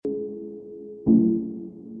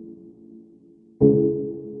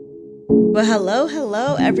Well,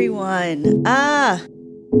 hello, everyone.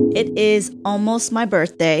 It is almost my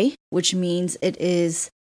birthday, which means it is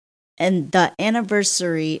the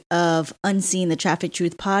anniversary of Unseen the Traffic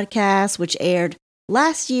Truth podcast, which aired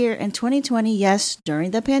last year in 2020. Yes,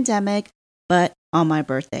 during the pandemic, but on my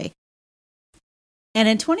birthday. And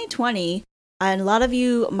in 2020, and a lot of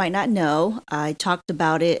you might not know, I talked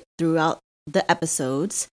about it throughout the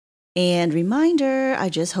episodes. And reminder, I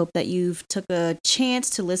just hope that you've took a chance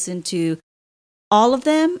to listen to all of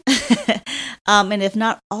them. And if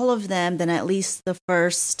not all of them, then at least the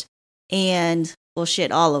first and, well,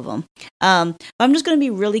 shit, all of them. I'm just going to be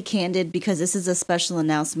really candid because this is a special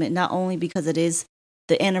announcement, not only because it is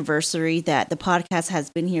the anniversary that the podcast has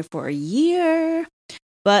been here for a year,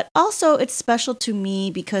 but also it's special to me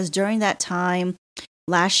because during that time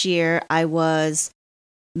last year, I was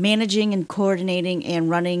managing and coordinating and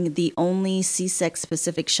running the only C-sex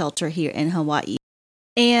specific shelter here in Hawaii.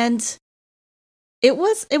 And it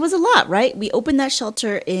was a lot, right? We opened that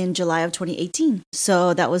shelter in July of 2018.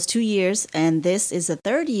 So that was 2 years, and this is the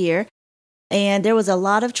third year. And there was a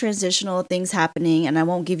lot of transitional things happening, and I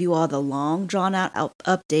won't give you all the long drawn out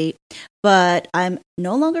update, but I'm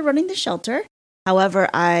no longer running the shelter. However,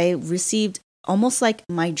 I received almost like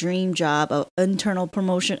my dream job of internal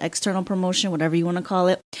promotion, external promotion, whatever you want to call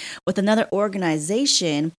it, with another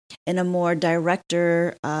organization in a more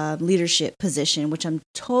director leadership position, which I'm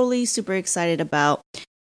totally super excited about.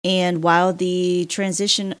 And while the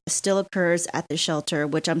transition still occurs at the shelter,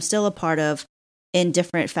 which I'm still a part of in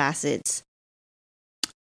different facets,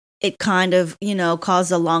 it kind of,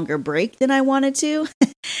 caused a longer break than I wanted to.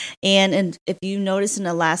 And if you notice in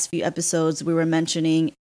the last few episodes, we were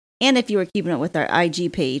mentioning, and if you were keeping up with our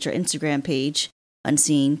IG page or Instagram page,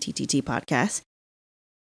 Unseen TTT Podcast,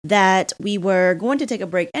 that we were going to take a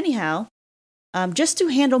break anyhow, just to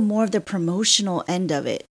handle more of the promotional end of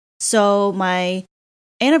it. So my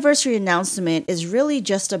anniversary announcement is really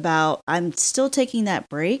just about, I'm still taking that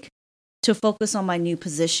break to focus on my new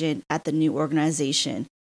position at the new organization,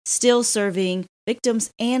 still serving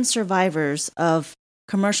victims and survivors of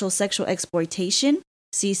commercial sexual exploitation,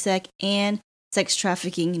 CSEC, and sex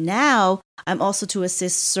trafficking. Now, I'm also to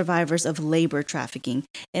assist survivors of labor trafficking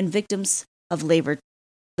and victims of labor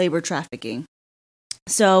trafficking.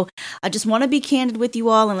 So I just want to be candid with you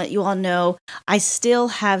all and let you all know I still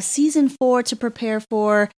have season 4 to prepare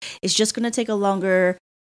for. It's just going to take a longer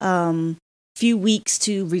few weeks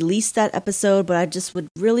to release that episode, but I just would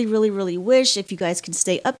really, really, really wish if you guys can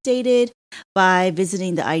stay updated by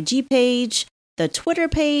visiting the IG page, the Twitter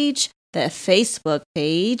page, the Facebook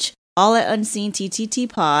page, all at Unseen TTT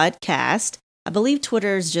Podcast. I believe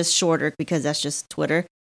Twitter is just shorter because that's just Twitter.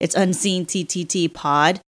 It's Unseen TTT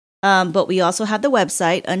Pod. But we also have the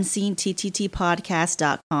website,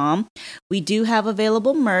 unseentttpodcast.com. We do have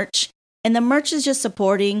available merch, and the merch is just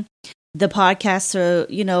supporting the podcast to,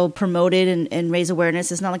 promote it and raise awareness.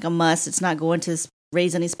 It's not like a must. It's not going to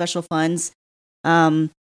raise any special funds. I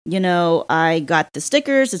got the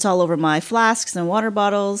stickers. It's all over my flasks and water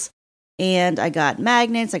bottles. And I got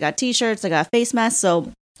magnets, I got t-shirts, I got face masks.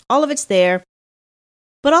 So all of it's there.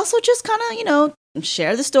 But also just kind of,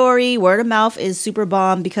 share the story. Word of mouth is super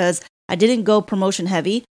bomb because I didn't go promotion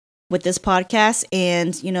heavy with this podcast. And,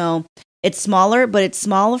 it's smaller, but it's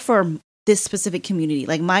smaller for this specific community.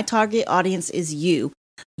 Like my target audience is you.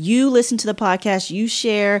 You listen to the podcast, you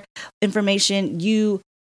share information, you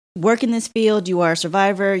work in this field, you are a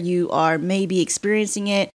survivor, you are maybe experiencing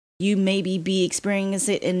it. You maybe be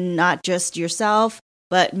experiencing it in not just yourself,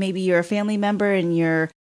 but maybe you're a family member and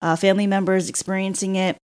your family member is experiencing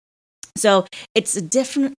it. So it's a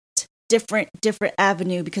different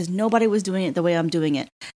avenue because nobody was doing it the way I'm doing it.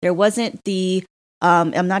 There wasn't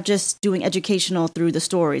I'm not just doing educational through the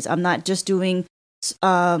stories. I'm not just doing,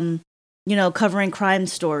 covering crime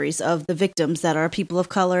stories of the victims that are people of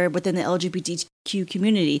color within the LGBTQ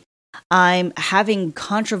community. I'm having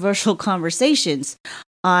controversial conversations.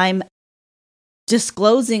 I'm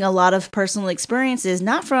disclosing a lot of personal experiences,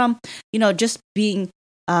 not from, just being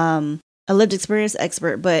a lived experience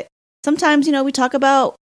expert, but sometimes, we talk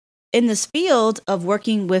about in this field of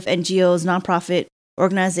working with NGOs, nonprofit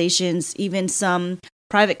organizations, even some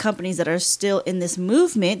private companies that are still in this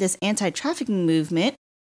movement, this anti-trafficking movement,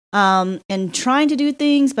 and trying to do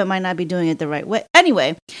things, but might not be doing it the right way.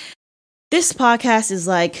 Anyway, this podcast is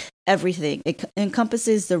like everything. It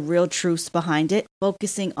encompasses the real truths behind it,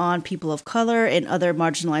 focusing on people of color and other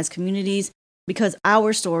marginalized communities because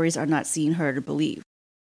our stories are not seen, heard, or believed.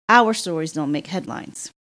 Our stories don't make headlines.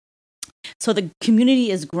 So the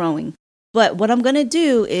community is growing. But what I'm going to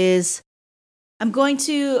do is I'm going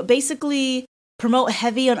to basically promote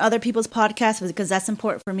heavy on other people's podcasts because that's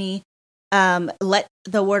important for me. let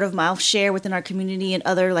the word of mouth share within our community and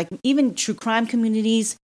other, like, even true crime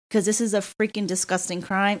communities, because this is a freaking disgusting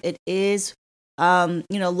crime. It is.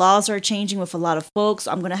 Laws are changing with a lot of folks.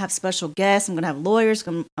 I'm going to have special guests. I'm going to have lawyers.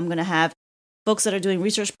 I'm going to have folks that are doing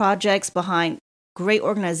research projects behind great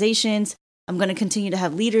organizations. I'm going to continue to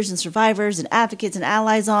have leaders and survivors and advocates and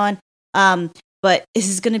allies on. But this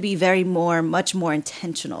is going to be much more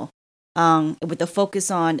intentional, with the focus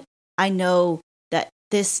on, I know that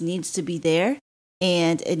this needs to be there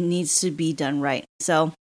and it needs to be done right.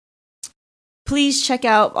 So please check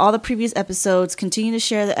out all the previous episodes, continue to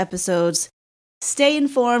share the episodes, stay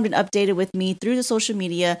informed and updated with me through the social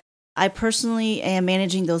media. I personally am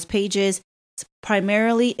managing those pages. It's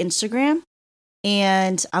primarily Instagram,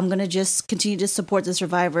 and I'm going to just continue to support the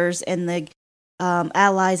survivors and the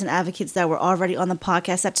allies and advocates that were already on the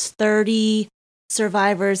podcast. That's 30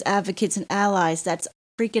 survivors, advocates, and allies. That's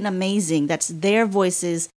freaking amazing. That's their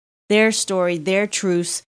voices, their story, their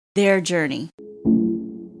truths, their journey.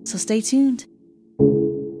 So stay tuned.